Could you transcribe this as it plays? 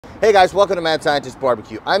Hey guys, welcome to Mad Scientist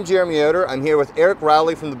BBQ. I'm Erica Yoder. I'm here with Eric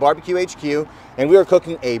Rowley from the Barbecue HQ, and we are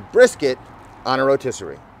cooking a brisket on a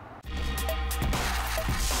rotisserie.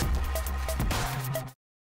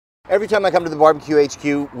 Every time I come to the Barbecue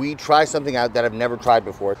HQ, we try something out that I've never tried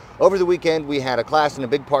before. Over the weekend, we had a class in a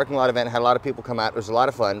big parking lot event, had a lot of people come out. It was a lot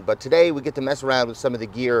of fun, but today we get to mess around with some of the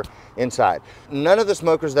gear inside. None of the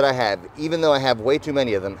smokers that I have, even though I have way too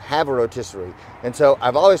many of them, have a rotisserie. And so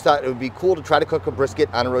I've always thought it would be cool to try to cook a brisket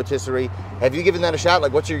on a rotisserie. Have you given that a shot?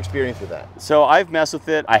 Like, what's your experience with that? So I've messed with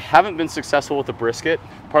it. I haven't been successful with the brisket.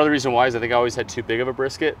 Part of the reason why is I think I always had too big of a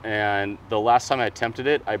brisket, and the last time I attempted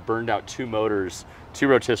it, I burned out two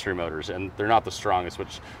rotisserie motors, and they're not the strongest,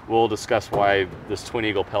 which we'll discuss why this Twin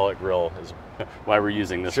Eagle pellet grill is why we're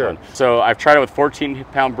using this one. So I've tried it with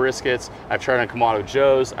 14-pound briskets. I've tried it on Kamado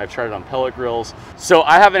Joe's. I've tried it on pellet grills. So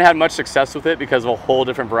I haven't had much success with it because of a whole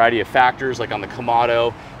different variety of factors. Like on the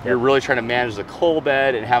Kamado, you're really trying to manage the coal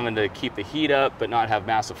bed and having to keep the heat up but not have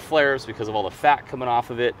massive flares because of all the fat coming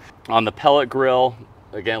off of it. On the pellet grill,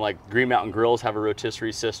 again, like Green Mountain Grills have a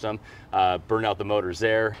rotisserie system, burn out the motors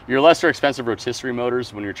there. Your lesser expensive rotisserie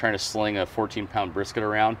motors, when you're trying to sling a 14-pound brisket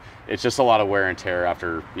around, it's just a lot of wear and tear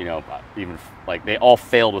after, you know, even like they all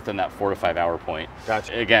failed within that 4 to 5 hour point.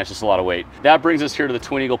 Gotcha. Again, it's just a lot of weight. That brings us here to the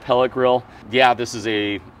Twin Eagle pellet grill. Yeah, this is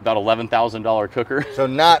about $11,000 cooker. So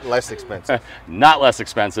not less expensive. Not less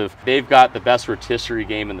expensive. They've got the best rotisserie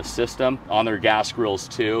game in the system on their gas grills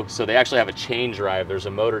too. So they actually have a chain drive. There's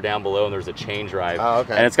a motor down below and there's a chain drive. Oh,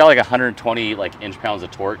 okay. And it's got like 120 inch-pounds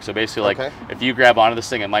of torque. So basically, like if you grab onto this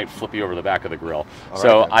thing, it might flip you over the back of the grill.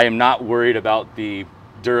 So I am not worried about the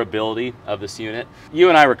durability of this unit. You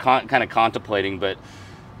and I were kind of contemplating, but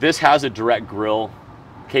this has a direct grill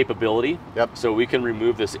capability. So we can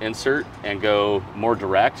remove this insert and go more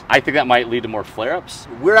direct. I think that might lead to more flare-ups.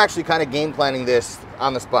 We're actually kind of game planning this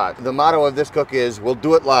on the spot. The motto of this cook is, we'll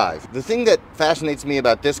do it live. The thing that fascinates me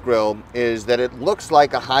about this grill is that it looks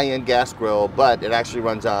like a high-end gas grill, but it actually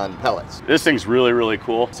runs on pellets. This thing's really, really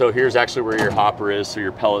cool. So here's actually where your hopper is, so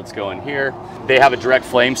your pellets go in here. They have a direct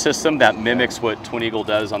flame system that mimics what Twin Eagle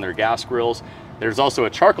does on their gas grills. There's also a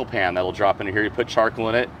charcoal pan that'll drop into here. You put charcoal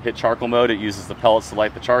in it, hit charcoal mode, it uses the pellets to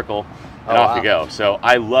light the charcoal, and off you go. So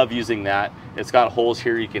I love using that. It's got holes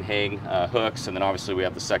here you can hang hooks, and then obviously we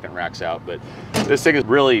have the second racks out. But this thing is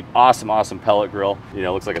really awesome pellet grill. You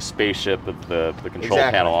know, it looks like a spaceship with the control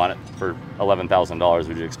panel on it. For $11,000,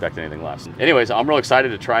 would you expect anything less? Anyways, I'm real excited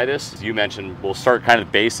to try this. As you mentioned, we'll start kind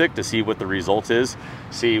of basic to see what the result is,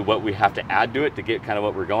 see what we have to add to it to get kind of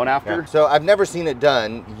what we're going after. So I've never seen it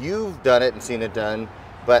done. You've done it and seen it done,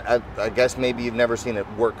 but I guess maybe you've never seen it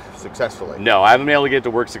work successfully. No, I haven't been able to get it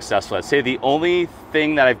to work successfully. I'd say the only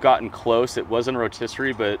thing that I've gotten close, it wasn't a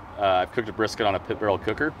rotisserie, but I've cooked a brisket on a pit barrel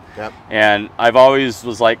cooker. And I've always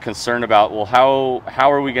was like concerned about, well,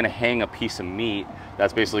 how are we gonna hang a piece of meat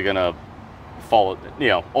that's basically gonna fall, you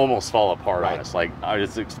know, almost fall apart on us. Like I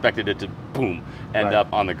just expected it to boom, end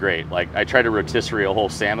up on the grate. Like I tried to rotisserie a whole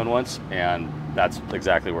salmon once, and that's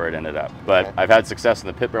exactly where it ended up. But I've had success in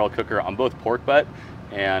the pit barrel cooker on both pork butt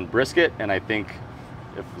and brisket, and I think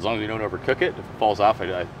as long as we don't overcook it, if it falls off,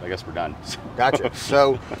 I guess we're done. Gotcha.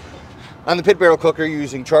 So on the pit barrel cooker, you're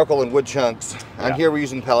using charcoal and wood chunks. On here, we're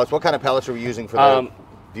using pellets. What kind of pellets are we using for the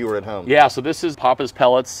viewer at home? Yeah, so this is Papa's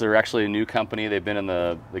Pellets. They're actually a new company. They've been in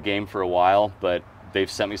the game for a while, but they've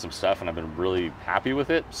sent me some stuff and I've been really happy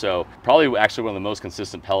with it. So probably actually one of the most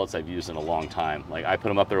consistent pellets I've used in a long time. Like I put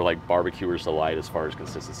them up there like barbecuers delight as far as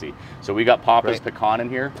consistency. So we got Papa's Pecan in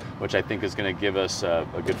here, which I think is gonna give us a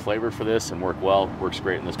good flavor for this and work well. Works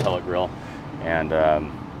great in this pellet grill. And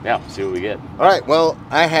yeah, see what we get. All right, well,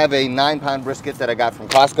 I have a 9-pound brisket that I got from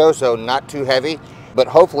Costco, so not too heavy, but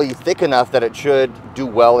hopefully thick enough that it should do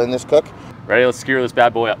well in this cook. Ready, let's skewer this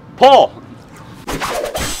bad boy up. Pull!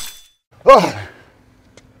 Oh.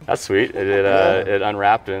 That's sweet. It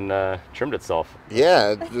unwrapped and trimmed itself.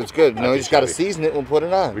 Yeah, it's good. No, we just got to season it. We'll put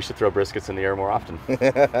it on. We should throw briskets in the air more often.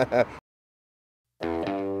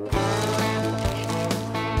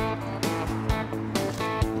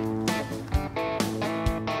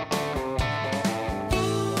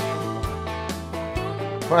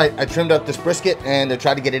 All right, I trimmed up this brisket and I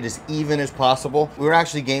tried to get it as even as possible. We were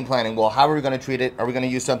actually game planning, well, how are we gonna treat it? Are we gonna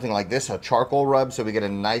use something like this, a charcoal rub, so we get a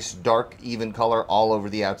nice, dark, even color all over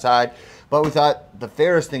the outside? But we thought the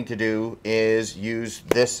fairest thing to do is use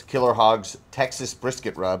this Killer Hogs Texas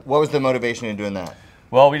brisket rub. What was the motivation in doing that?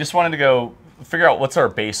 Well, we just wanted to go figure out what's our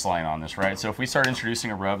baseline on this, right? So if we start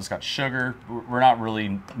introducing a rub, it's got sugar, we're not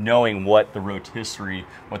really knowing what the rotisserie,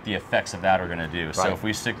 what the effects of that are gonna do. Right. So if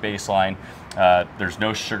we stick baseline, there's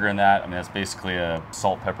no sugar in that. I mean, that's basically a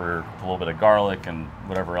salt, pepper, a little bit of garlic, and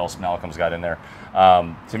whatever else Malcolm's got in there.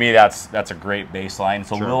 To me, that's a great baseline.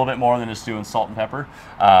 It's a little bit more than just doing salt and pepper,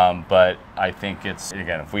 but I think it's,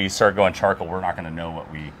 again, if we start going charcoal, we're not gonna know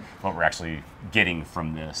what we're actually getting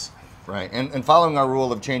from this. Right, and following our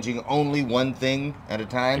rule of changing only one thing at a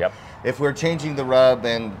time. Yep. If we're changing the rub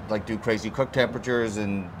and like do crazy cook temperatures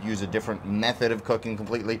and use a different method of cooking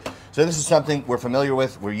completely. So this is something we're familiar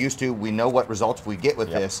with, we're used to, we know what results we get with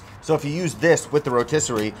this. So if you use this with the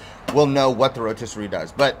rotisserie, we'll know what the rotisserie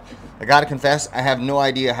does. But I gotta confess, I have no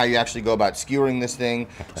idea how you actually go about skewering this thing.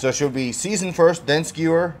 So should we season first, then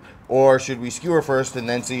skewer? Or should we skewer first and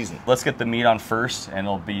then season? Let's get the meat on first, and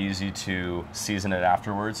it'll be easy to season it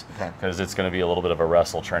afterwards, because it's going to be a little bit of a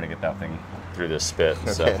wrestle trying to get that thing through this spit.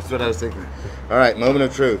 Okay, so. That's what I was thinking. All right, moment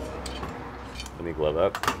of truth. Let me glove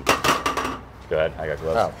up. Go ahead, I got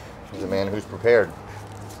gloves. Oh, he's a man who's prepared.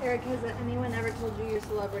 Eric, has anyone ever told you you're a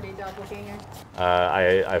celebrity doppelganger?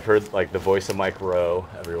 I've heard like the voice of Mike Rowe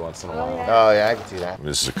every once in a while. Oh yeah, I can see that.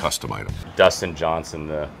 This is a custom item. Dustin Johnson,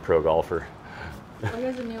 the pro golfer. Oh,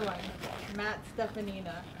 here's a new one. Matt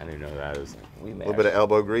Stefanina. I didn't know that. A little bit of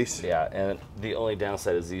elbow grease. Yeah, and the only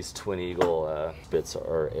downside is these Twin Eagle bits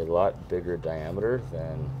are a lot bigger diameter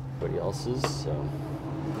than everybody else's, so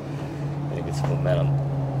I think it's momentum.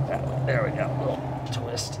 There we go, a little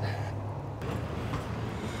twist.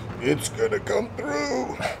 It's gonna come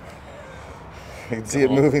through. You can see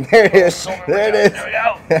it moving. There it is. There it is.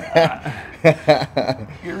 There we go.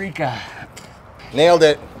 Eureka. Nailed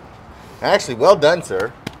it. Actually, well done,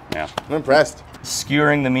 sir. Yeah. I'm impressed.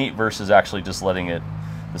 Skewering the meat versus actually just letting the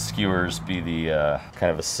skewers be the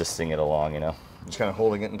kind of assisting it along, you know? Just kind of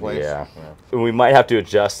holding it in place? Yeah. We might have to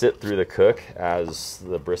adjust it through the cook as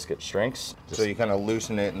the brisket shrinks. So you kind of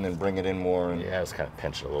loosen it and then bring it in more? And... yeah, just kind of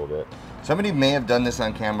pinch it a little bit. Somebody may have done this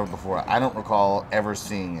on camera before. I don't recall ever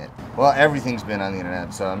seeing it. Well, everything's been on the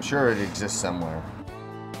internet, so I'm sure it exists somewhere.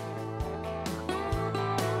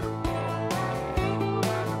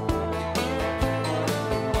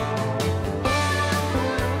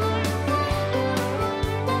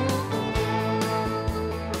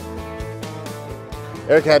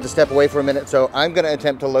 Erica had to step away for a minute, so I'm going to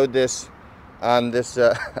attempt to load this on this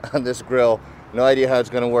on this grill. No idea how it's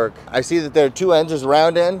going to work. I see that there are two ends. There's a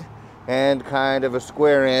round end and kind of a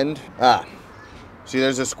square end. See,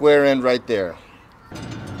 there's a square end right there.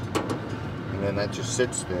 And then that just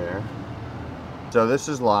sits there. So this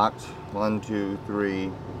is locked. 1, 2,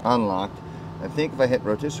 3, unlocked. I think if I hit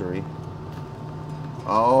rotisserie.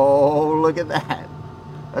 Oh, look at that.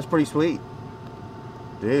 That's pretty sweet.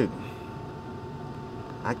 Dude.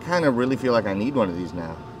 I kind of really feel like I need one of these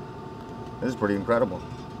now. This is pretty incredible.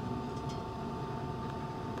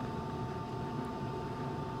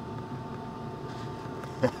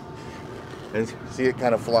 See it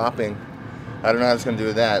kind of flopping. I don't know how it's going to do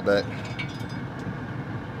with that, but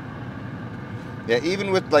yeah,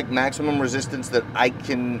 even with like maximum resistance that I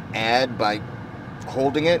can add by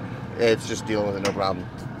holding it, it's just dealing with it no problem.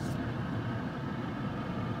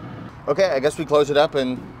 Okay, I guess we close it up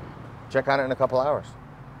and check on it in a couple hours.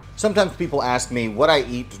 Sometimes people ask me what I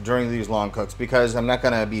eat during these long cooks because I'm not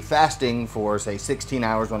going to be fasting for, say, 16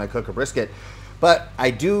 hours when I cook a brisket. But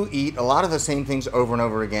I do eat a lot of the same things over and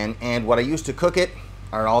over again, and what I use to cook it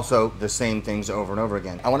are also the same things over and over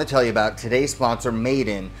again. I want to tell you about today's sponsor, Made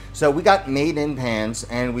In. So we got Made In pans,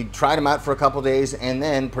 and we tried them out for a couple days, and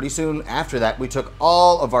then pretty soon after that, we took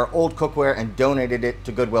all of our old cookware and donated it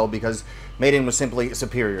to Goodwill because Made In was simply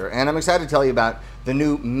superior. And I'm excited to tell you about the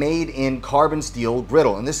new Made In carbon steel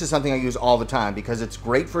griddle. And this is something I use all the time because it's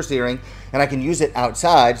great for searing, and I can use it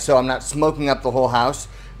outside so I'm not smoking up the whole house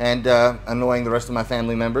and annoying the rest of my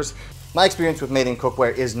family members. My experience with Made In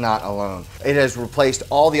cookware is not alone. It has replaced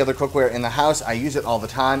all the other cookware in the house. I use it all the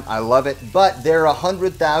time. I love it. But there are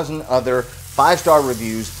 100,000 other 5-star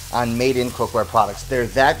reviews on Made In cookware products. They're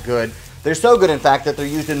that good. They're so good, in fact, that they're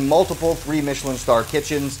used in multiple 3 Michelin star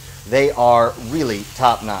kitchens. They are really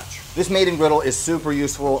top notch. This Made In griddle is super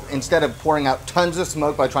useful. Instead of pouring out tons of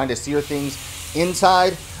smoke by trying to sear things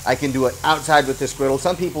inside, I can do it outside with this griddle.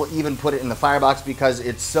 Some people even put it in the firebox because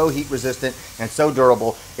it's so heat resistant and so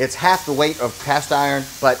durable. It's half the weight of cast iron,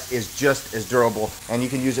 but is just as durable, and you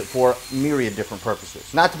can use it for myriad different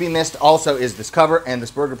purposes. Not to be missed also is this cover and this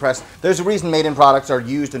burger press. There's a reason Made In products are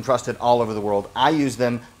used and trusted all over the world. I use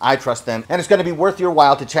them, I trust them, and it's going to be worth your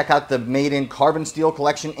while to check out the Made In carbon steel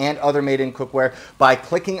collection and other Made In cookware by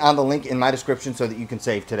clicking on the link in my description so that you can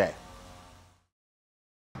save today.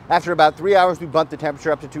 After about 3 hours, we bumped the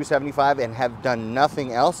temperature up to 275 and have done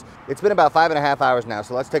nothing else. It's been about 5.5 hours now,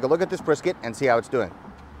 so let's take a look at this brisket and see how it's doing.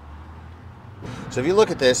 So if you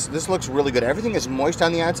look at this, this looks really good. Everything is moist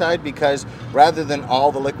on the outside because rather than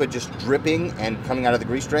all the liquid just dripping and coming out of the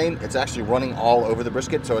grease drain, it's actually running all over the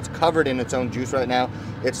brisket, so it's covered in its own juice right now.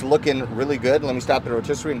 It's looking really good. Let me stop the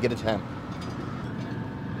rotisserie and get a temp.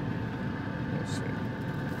 Let's see.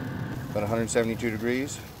 About 172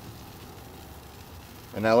 degrees.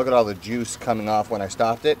 And now look at all the juice coming off when I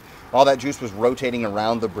stopped it. All that juice was rotating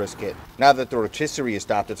around the brisket. Now that the rotisserie is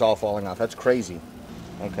stopped, it's all falling off. That's crazy.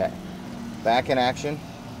 Okay, back in action.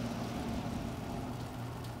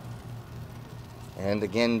 And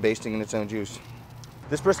again, basting in its own juice.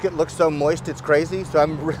 This brisket looks so moist, it's crazy. So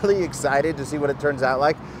I'm really excited to see what it turns out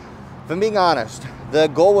like. If I'm being honest, the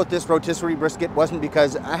goal with this rotisserie brisket wasn't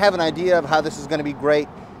because I have an idea of how this is gonna be great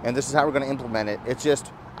and this is how we're gonna implement it. It's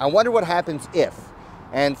just, I wonder what happens if.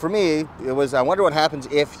 And for me, it was, I wonder what happens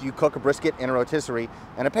if you cook a brisket in a rotisserie.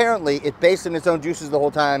 And apparently, it bastes in its own juices the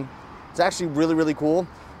whole time. It's actually really, really cool.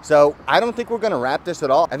 So I don't think we're gonna wrap this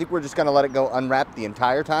at all. I think we're just gonna let it go unwrapped the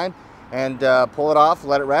entire time and pull it off,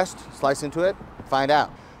 let it rest, slice into it, find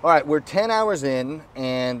out. All right, we're 10 hours in,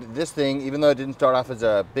 and this thing, even though it didn't start off as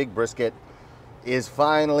a big brisket, is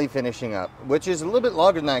finally finishing up, which is a little bit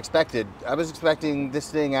longer than I expected. I was expecting this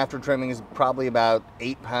thing after trimming is probably about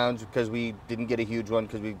 8 pounds because we didn't get a huge one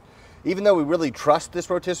because even though we really trust this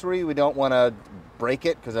rotisserie, we don't want to break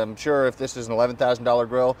it because I'm sure if this is an $11,000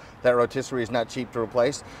 grill, that rotisserie is not cheap to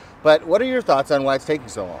replace. But what are your thoughts on why it's taking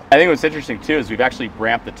so long? I think what's interesting too is we've actually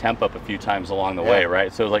ramped the temp up a few times along the way,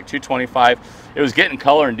 right? So it was like 225. It was getting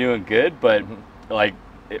color and doing good, but like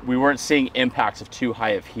we weren't seeing impacts of too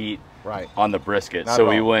high of heat on the brisket. So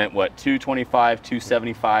we went, what, 225,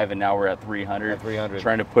 275, and now we're at 300. At 300.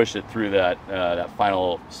 Trying to push it through that that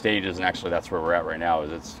final stages, and actually that's where we're at right now.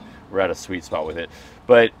 We're at a sweet spot with it.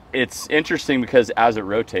 But it's interesting because as it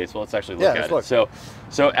rotates, well, let's actually look at it.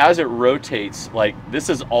 So as it rotates, like this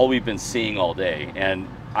is all we've been seeing all day, and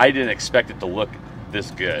I didn't expect it to look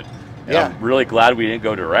this good. And I'm really glad we didn't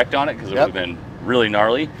go direct on it because it would have been really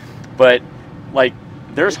gnarly. But like,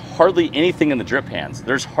 there's hardly anything in the drip pans.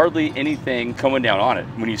 There's hardly anything coming down on it.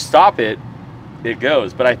 When you stop it, it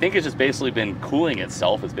goes. But I think it's just basically been cooling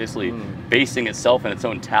itself. It's basically basting itself in its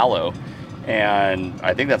own tallow. And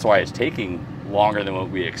I think that's why it's taking longer than what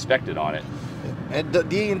we expected on it. And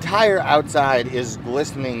the entire outside is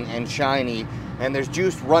glistening and shiny, and there's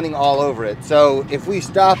juice running all over it. So if we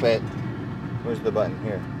stop it, where's the button?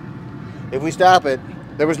 Here. If we stop it,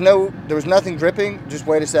 there was nothing dripping. Just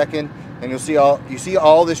wait a second. And you see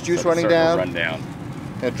all this juice running down. Run down.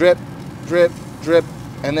 And drip, drip, drip,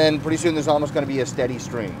 and then pretty soon there's almost going to be a steady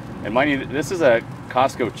stream. And mind you, this is a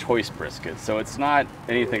Costco choice brisket, so it's not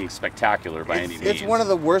anything spectacular by any means. It's one of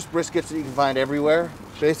the worst briskets that you can find everywhere,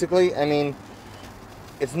 basically. I mean,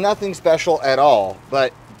 it's nothing special at all,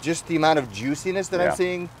 but just the amount of juiciness that I'm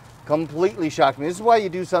seeing completely shocked me. This is why you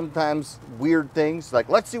do sometimes weird things, like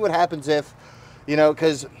let's see what happens if, you know,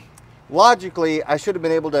 because logically, I should have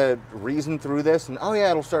been able to reason through this and, oh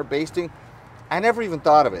yeah, it'll start basting. I never even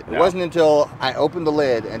thought of it. It wasn't until I opened the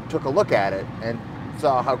lid and took a look at it and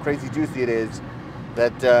saw how crazy juicy it is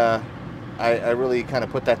that I really kind of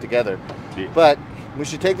put that together. But we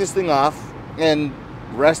should take this thing off and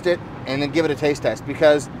rest it and then give it a taste test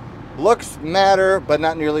because looks matter, but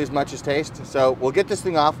not nearly as much as taste. So we'll get this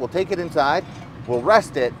thing off, we'll take it inside, we'll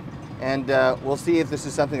rest it, and we'll see if this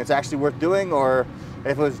is something that's actually worth doing or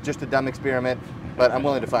if it was just a dumb experiment, but I'm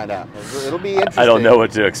willing to find out. It'll be interesting. I don't know what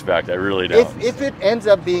to expect. I really don't. If it ends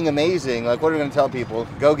up being amazing, like what are we going to tell people?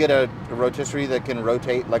 Go get a rotisserie that can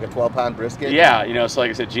rotate like a 12-pound brisket? Yeah, you know, so like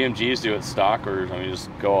I said, GMGs do it stock, or I mean, just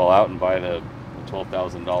go all out and buy the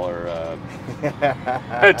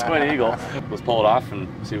 $12,000 Twin Eagle. Let's pull it off and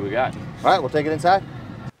see what we got. All right, we'll take it inside.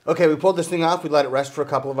 Okay, we pulled this thing off. We let it rest for a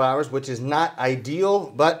couple of hours, which is not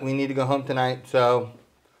ideal, but we need to go home tonight, so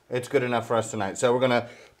it's good enough for us tonight. So we're gonna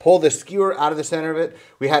pull the skewer out of the center of it.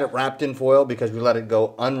 We had it wrapped in foil because we let it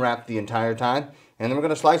go unwrapped the entire time. And then we're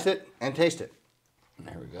gonna slice it and taste it.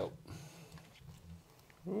 There we go.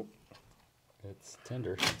 It's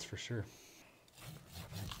tender, that's for sure.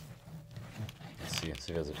 Let's see, it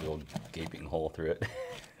has a little gaping hole through it.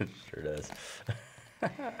 It sure does.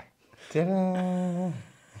 Ta-da!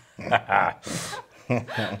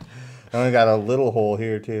 I only got a little hole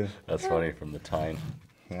here too. That's funny from the tine.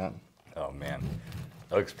 Yeah. Oh man,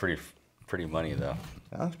 that looks pretty money though.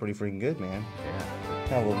 That looks pretty freaking good, man. Yeah.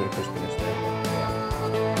 Got a little bit of crispiness there.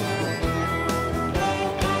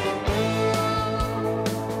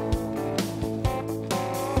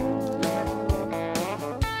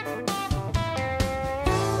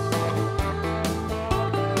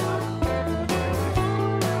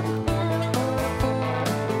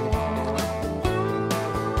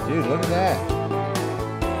 Look at that.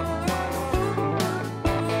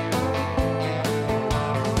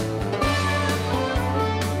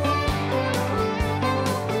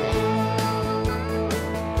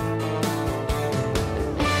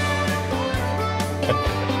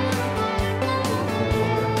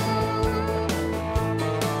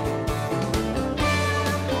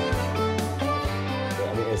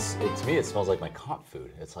 To me, it smells like my comp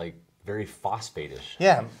food. It's like very phosphate-ish.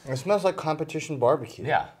 Yeah, it smells like competition barbecue.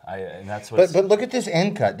 Yeah, and that's what. But look at this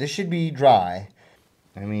end cut. This should be dry.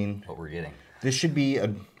 I mean, what we're getting. This should be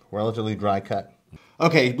a relatively dry cut.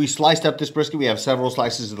 Okay, we sliced up this brisket. We have several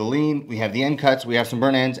slices of the lean. We have the end cuts. We have some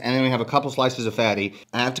burnt ends, and then we have a couple slices of fatty.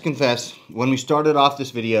 I have to confess, when we started off this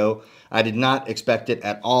video, I did not expect it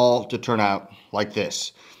at all to turn out like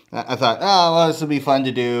this. I thought, oh, well, this will be fun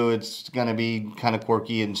to do. It's going to be kind of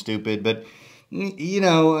quirky and stupid, but, you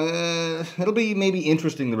know, it'll be maybe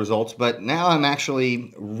interesting, the results. But now I'm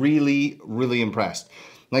actually really, really impressed.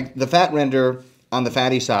 Like, the fat render on the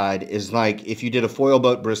fatty side is like if you did a foil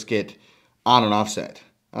boat brisket on an offset.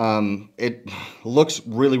 It looks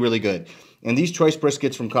really, really good. And these choice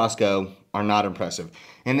briskets from Costco are not impressive.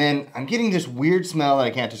 And then I'm getting this weird smell that I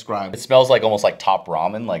can't describe. It smells like almost like top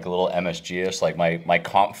ramen, like a little MSG-ish. Like my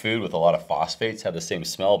comp food with a lot of phosphates have the same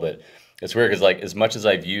smell, but it's weird because like as much as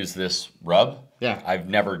I've used this rub, yeah, I've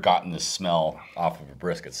never gotten this smell off of a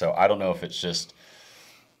brisket. So I don't know if it's just,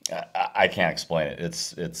 I can't explain it.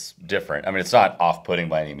 It's different. I mean, it's not off-putting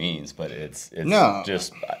by any means, but it's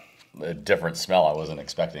just a different smell I wasn't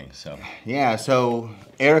expecting. So yeah, so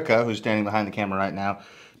Erica, who's standing behind the camera right now,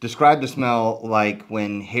 described the smell like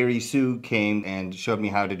when Harry Sue came and showed me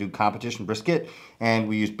how to do competition brisket, and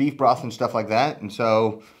we used beef broth and stuff like that. And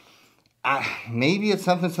so maybe it's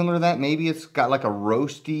something similar to that. Maybe it's got like a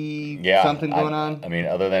roasty something going on. I mean,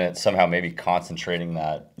 other than it somehow maybe concentrating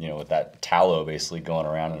that, you know, with that tallow basically going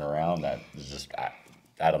around and around, that is just,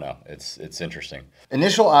 I don't know. It's interesting.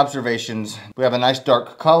 Initial observations, we have a nice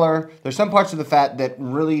dark color. There's some parts of the fat that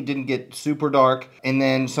really didn't get super dark. And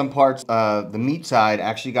then some parts, the meat side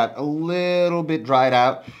actually got a little bit dried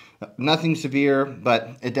out. Nothing severe,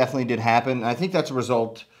 but it definitely did happen. I think that's a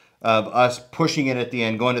result of us pushing it at the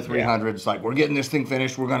end, going to 300. Yeah. It's like, we're getting this thing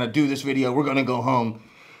finished. We're going to do this video. We're going to go home.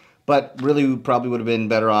 But really, we probably would have been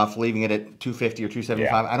better off leaving it at 250 or 275.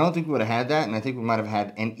 Yeah. I don't think we would have had that, and I think we might have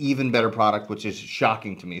had an even better product, which is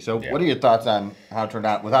shocking to me. So what are your thoughts on how it turned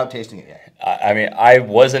out without tasting it yet? I mean, I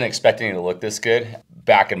wasn't expecting it to look this good.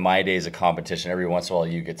 Back in my days of competition, every once in a while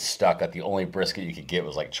you get stuck that the only brisket you could get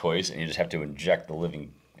was like choice, and you just have to inject the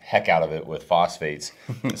living heck out of it with phosphates.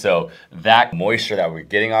 So that moisture that we're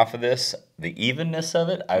getting off of this, the evenness of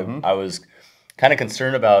it, I was kind of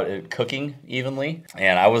concerned about it cooking evenly,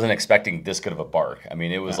 and I wasn't expecting this good of a bark. I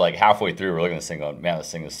mean, it was like halfway through, we're looking at this thing going, man,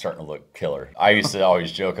 this thing is starting to look killer. I used to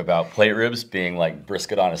always joke about plate ribs being like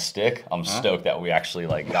brisket on a stick. I'm stoked that we actually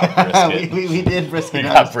like got brisket. we did brisket. We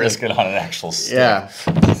got brisket on an actual stick. Yeah.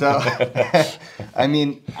 So, I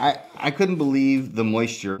mean, I couldn't believe the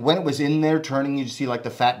moisture. When it was in there turning, you see like the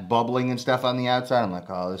fat bubbling and stuff on the outside. I'm like,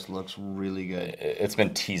 oh, this looks really good. It's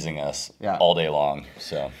been teasing us all day long.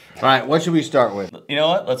 So, all right, what should we start with? You know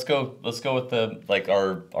what? Let's go with the like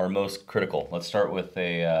our most critical. Let's start with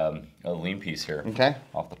a lean piece here. Okay.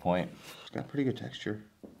 Off the point. It's got pretty good texture.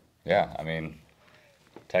 Yeah, I mean,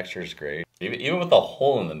 texture's great. Even with the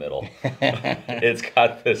hole in the middle, it's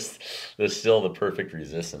got this still the perfect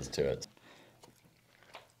resistance to it.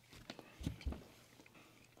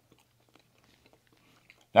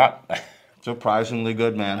 Not surprisingly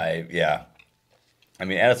good, man. Yeah. I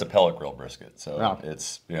mean, and it's a pellet grill brisket, so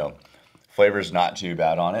it's, you know, flavor's not too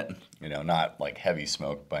bad on it. You know, not like heavy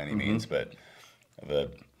smoke by any means, but the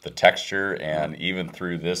texture and even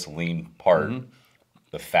through this lean part,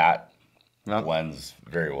 the fat blends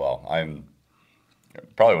very well. I'm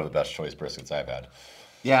probably one of the best choice briskets I've had.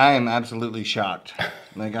 Yeah, I am absolutely shocked.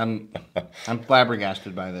 Like I'm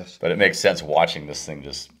flabbergasted by this. But it makes sense watching this thing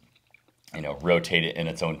just, you know, rotate it in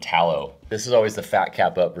its own tallow. This is always the fat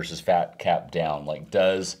cap up versus fat cap down. Like,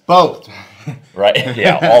 does both, right?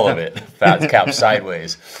 Yeah, all of it. Fat cap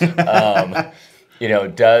sideways. You know,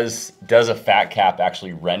 does a fat cap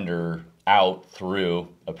actually render out through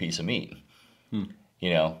a piece of meat?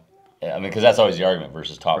 You know, I mean, because that's always the argument,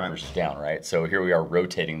 versus top versus down, right? So here we are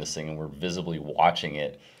rotating this thing, and we're visibly watching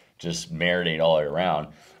it just marinate all the way around,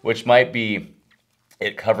 which might be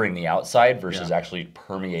it covering the outside versus actually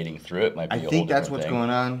permeating through it. Might be I think that's what's going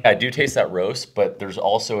on. I do taste that roast, but there's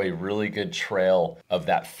also a really good trail of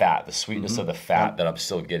that fat, the sweetness of the fat that I'm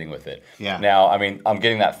still getting with it. Yeah. Now, I mean, I'm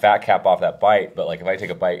getting that fat cap off that bite, but like if I take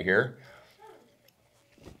a bite here,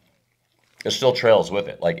 it still trails with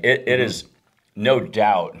it. Like it is no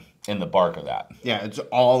doubt in the bark of that. Yeah, it's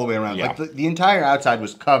all the way around. Yeah. Like the entire outside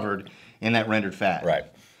was covered in that rendered fat. Right.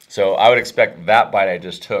 So I would expect that bite I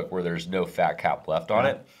just took, where there's no fat cap left on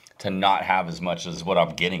it, to not have as much as what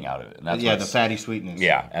I'm getting out of it. And that's the fatty sweetness.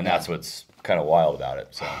 Yeah, and that's what's kind of wild about it.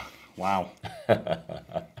 So. Wow.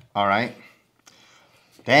 All right.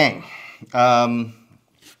 Dang. I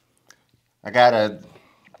gotta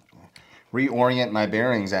reorient my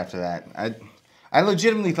bearings after that. I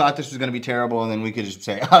legitimately thought this was going to be terrible, and then we could just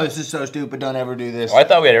say, oh, this is so stupid, don't ever do this. Well, I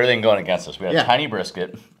thought we had everything going against us. We had a tiny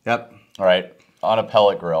brisket. Yep. All right, on a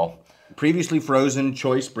pellet grill. Previously frozen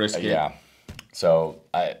choice brisket. Yeah. So,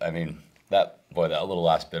 I mean, that little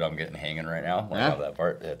last bit I'm getting hanging right now. I love that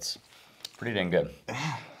part. It's pretty dang good.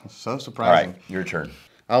 So surprising. All right, your turn.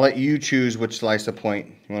 I'll let you choose which slice of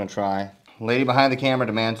point you want to try. Lady behind the camera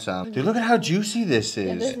demands some. Dude, look at how juicy this is.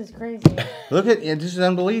 Yeah, this is crazy. Look at this is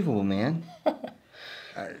unbelievable, man.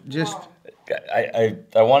 I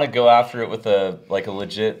want to go after it with a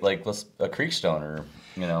legit a Creekstone or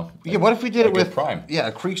Yeah, what if we did it with prime? Yeah,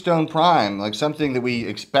 a Creekstone prime, like something that we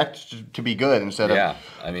expect to be good instead of. Yeah,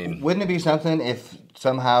 I mean, wouldn't it be something if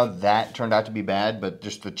somehow that turned out to be bad, but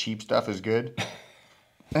just the cheap stuff is good?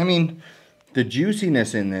 I mean, the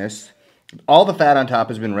juiciness in this, all the fat on top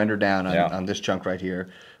has been rendered down on this chunk right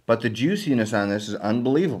here, but the juiciness on this is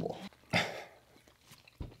unbelievable.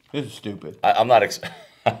 This is stupid. I'm not.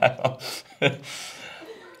 I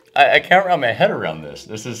can't wrap my head around this.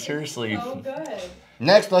 This is seriously. Oh, good.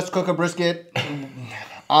 Next, let's cook a brisket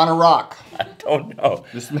on a rock. I don't know.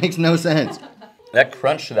 This makes no sense. That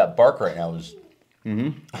crunch to that bark right now is.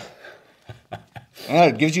 Yeah,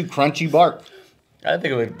 it gives you crunchy bark. I don't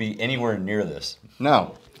think it would be anywhere near this.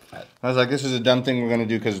 No. I was like, this is a dumb thing we're going to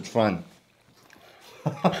do because it's fun.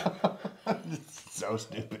 It's so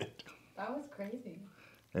stupid. That was crazy.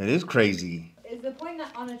 It is crazy. Is the point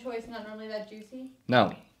on a choice not normally that juicy?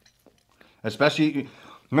 No. Especially,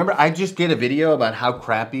 remember I just did a video about how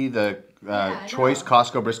crappy the choice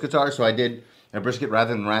Costco briskets are. So I did a brisket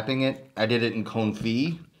rather than wrapping it. I did it in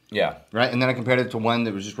confit. Yeah. Right? And then I compared it to one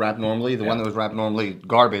that was just wrapped normally. The one that was wrapped normally,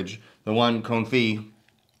 garbage. The one confit,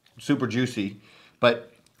 super juicy.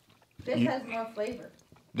 But this has more flavor.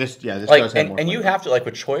 This does have more and flavor. you have to,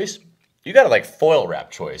 with choice, you got to foil wrap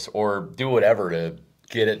choice or do whatever to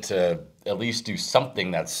get it to at least do something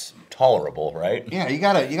that's tolerable, right? Yeah, you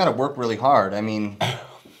gotta work really hard. I mean,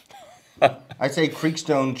 I'd say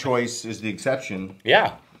Creekstone choice is the exception.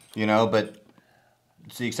 Yeah. But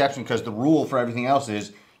it's the exception because the rule for everything else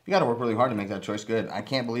is you gotta work really hard to make that choice good. I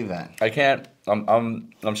can't believe that. I can't.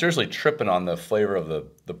 I'm seriously tripping on the flavor of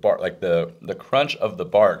the bark, the crunch of the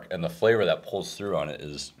bark and the flavor that pulls through on it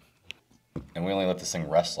is. And we only let this thing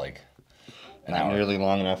rest an Not hour. nearly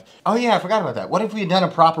long enough. Oh yeah, I forgot about that. What if we had done a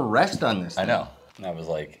proper rest on this thing? I know. And I was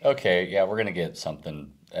like, okay, yeah, we're gonna get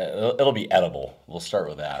something. It'll be edible. We'll start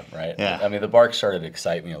with that, right? Yeah. I mean, the bark started to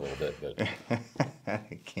excite me a little bit, but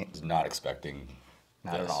I can't. I was not expecting.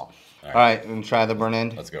 Not at this. all. All right, and try the burn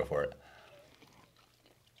end. Let's go for it.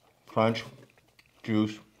 Crunch,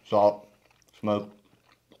 juice, salt, smoke.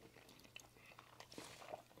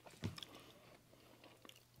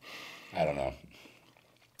 I don't know.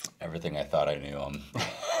 Everything I thought I knew.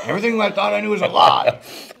 Everything I thought I knew was a lie.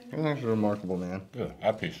 That's remarkable, man. Dude,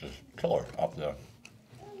 that piece is killer off the.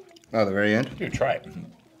 Oh, the very end? Dude, try it.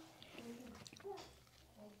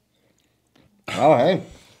 Oh, hey.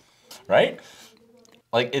 Right?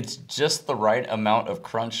 It's just the right amount of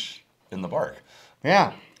crunch in the bark.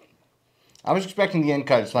 Yeah. I was expecting the end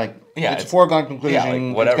cut. It's like, it's a it's foregone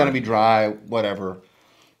conclusion. whatever. It's going to be dry, whatever.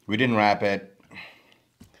 We didn't wrap it.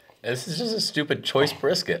 This is just a stupid choice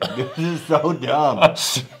brisket. This is so dumb.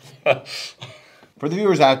 For the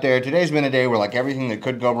viewers out there, today's been a day where everything that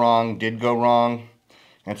could go wrong did go wrong.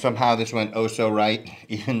 And somehow this went oh so right,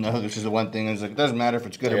 even though this is the one thing. It's it doesn't matter if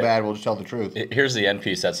it's good or bad, we'll just tell the truth. Here's the end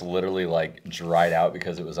piece that's literally dried out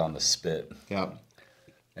because it was on the spit. Yep.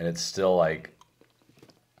 And it's still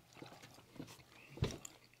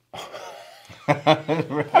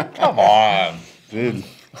come on. Dude.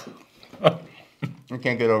 I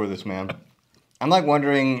can't get over this, man. I'm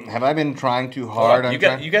wondering, have I been trying too hard? You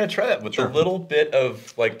got to try that with a little bit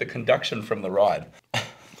of the conduction from the rod.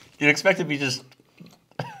 You'd expect it to be just.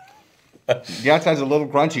 The outside's a little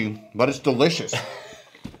crunchy, but it's delicious.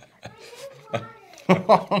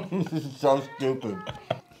 This is so stupid.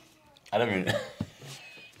 I don't even.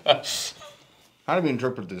 How do we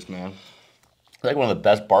interpret this, man? It's one of the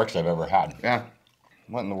best barks I've ever had. Yeah.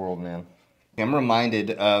 What in the world, man? I'm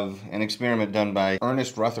reminded of an experiment done by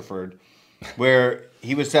Ernest Rutherford, where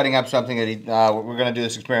he was setting up something that we're going to do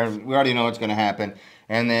this experiment. We already know what's going to happen.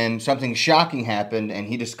 And then something shocking happened, and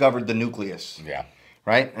he discovered the nucleus. Yeah.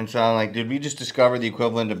 right? And so I'm like, did we just discover the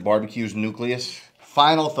equivalent of barbecue's nucleus?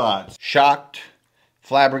 Final thoughts. Shocked,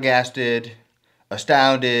 flabbergasted,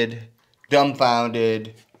 astounded,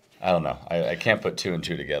 dumbfounded. I don't know. I can't put 2 and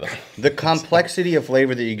 2 together. The complexity of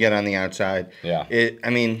flavor that you get on the outside. Yeah.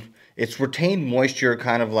 It's retained moisture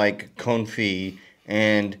kind of like confit,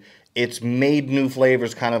 and it's made new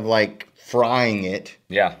flavors kind of like frying it.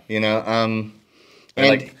 Yeah. And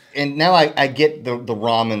now I get the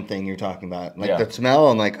ramen thing you're talking about. Like the smell,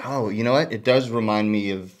 I'm like, oh, you know what? It does remind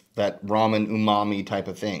me of that ramen umami type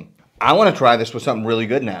of thing. I want to try this with something really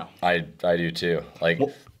good now. I do too.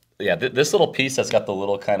 This little piece that's got the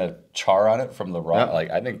little kind of char on it from the raw. Yep.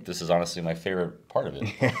 Like, I think this is honestly my favorite part of it.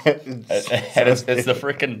 It's the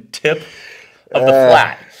freaking tip of the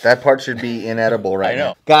flat. That part should be inedible right I know.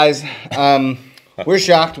 now. Guys, we're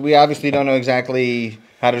shocked. We obviously don't know exactly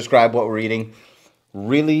how to describe what we're eating.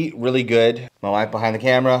 Really, really good. My wife behind the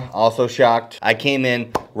camera, also shocked. I came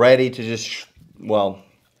in ready to just,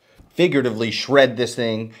 figuratively shred this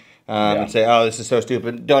thing and say, oh, this is so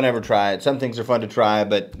stupid. Don't ever try it. Some things are fun to try,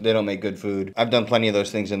 but they don't make good food. I've done plenty of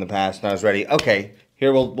those things in the past, and I was ready. Okay,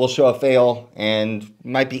 here we'll show a fail, and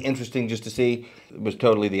might be interesting just to see. It was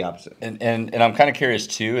totally the opposite. And I'm kind of curious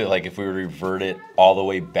too, like if we were to revert it all the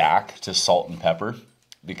way back to salt and pepper,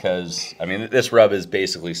 because I mean this rub is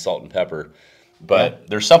basically salt and pepper. But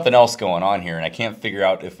there's something else going on here, and I can't figure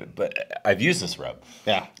out but I've used this rub.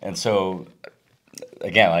 Yeah. And so,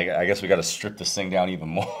 again, I guess we got to strip this thing down even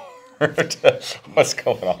more to what's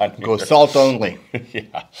going on here. Go salt only.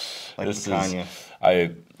 Yeah. Like this picanha.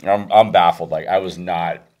 I'm baffled. Like, I was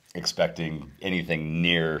not expecting anything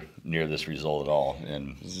near this result at all.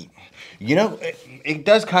 And it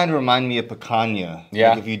does kind of remind me of picanha. Yeah.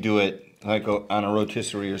 Like if you do it like on a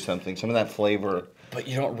rotisserie or something. Some of that flavor. But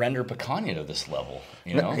you don't render picanha to this level,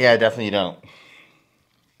 Yeah, definitely you don't.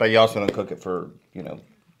 But you also don't cook it for, 10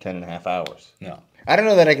 and a half hours. No. I don't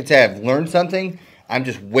know that I could say I've learned something. I'm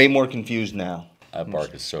just way more confused now. That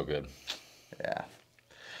bark is so good. Yeah.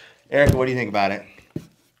 Erica, what do you think about it?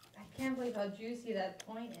 I can't believe how juicy that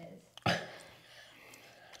point is.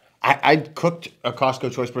 I cooked a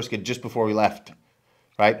Costco choice brisket just before we left,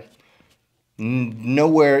 right?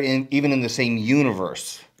 Nowhere even in the same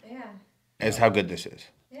universe as how good this is.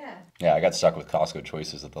 Yeah. Yeah, I got stuck with Costco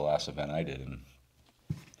choices at the last event I did, and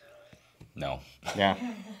no. Yeah.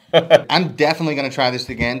 I'm definitely going to try this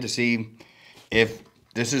again to see if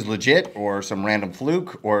this is legit or some random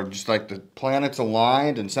fluke or just like the planets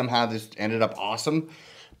aligned and somehow this ended up awesome.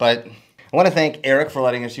 But I want to thank Eric for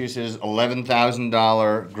letting us use his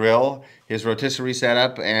 $11,000 grill, his rotisserie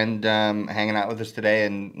setup, and hanging out with us today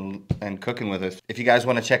and cooking with us. If you guys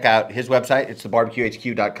want to check out his website, it's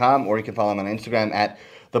thebarbecuehq.com, or you can follow him on Instagram at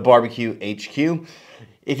thebarbecuehq.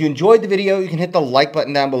 If you enjoyed the video, you can hit the like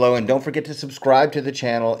button down below, and don't forget to subscribe to the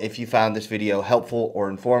channel if you found this video helpful or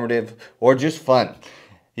informative or just fun.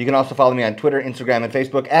 You can also follow me on Twitter, Instagram, and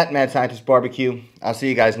Facebook at Mad Scientist BBQ. I'll see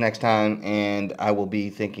you guys next time, and I will be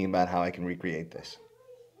thinking about how I can recreate this.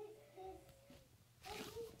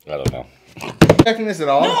 I don't know. Expecting this at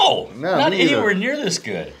all? No, not me either. anywhere near this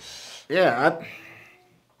good. Yeah,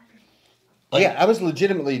 I was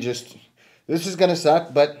legitimately just, this is gonna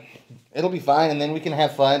suck, but it'll be fine, and then we can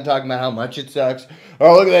have fun talking about how much it sucks.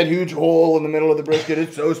 Oh, look at that huge hole in the middle of the brisket.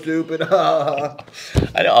 It's so stupid. I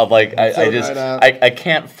know. I'm like, I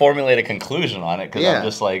can't formulate a conclusion on it because I'm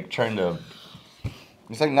just like trying to.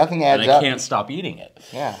 It's like nothing adds and up. I can't stop eating it.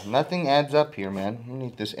 Yeah, nothing adds up here, man. I'm gonna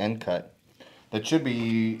eat this end cut. That should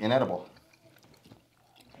be inedible.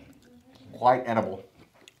 Quite edible.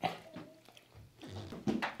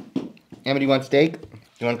 Emma, do you want steak? Do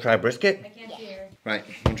you want to try brisket? I can't see her. Right.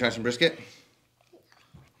 You want to try some brisket?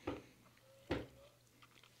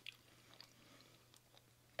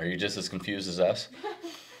 Are you just as confused as us?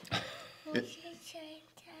 Do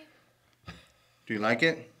you like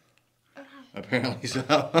it? Apparently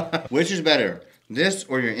so. Which is better, this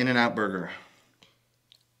or your In-N-Out burger?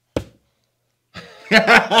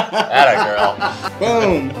 Atta girl.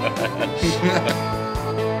 Boom.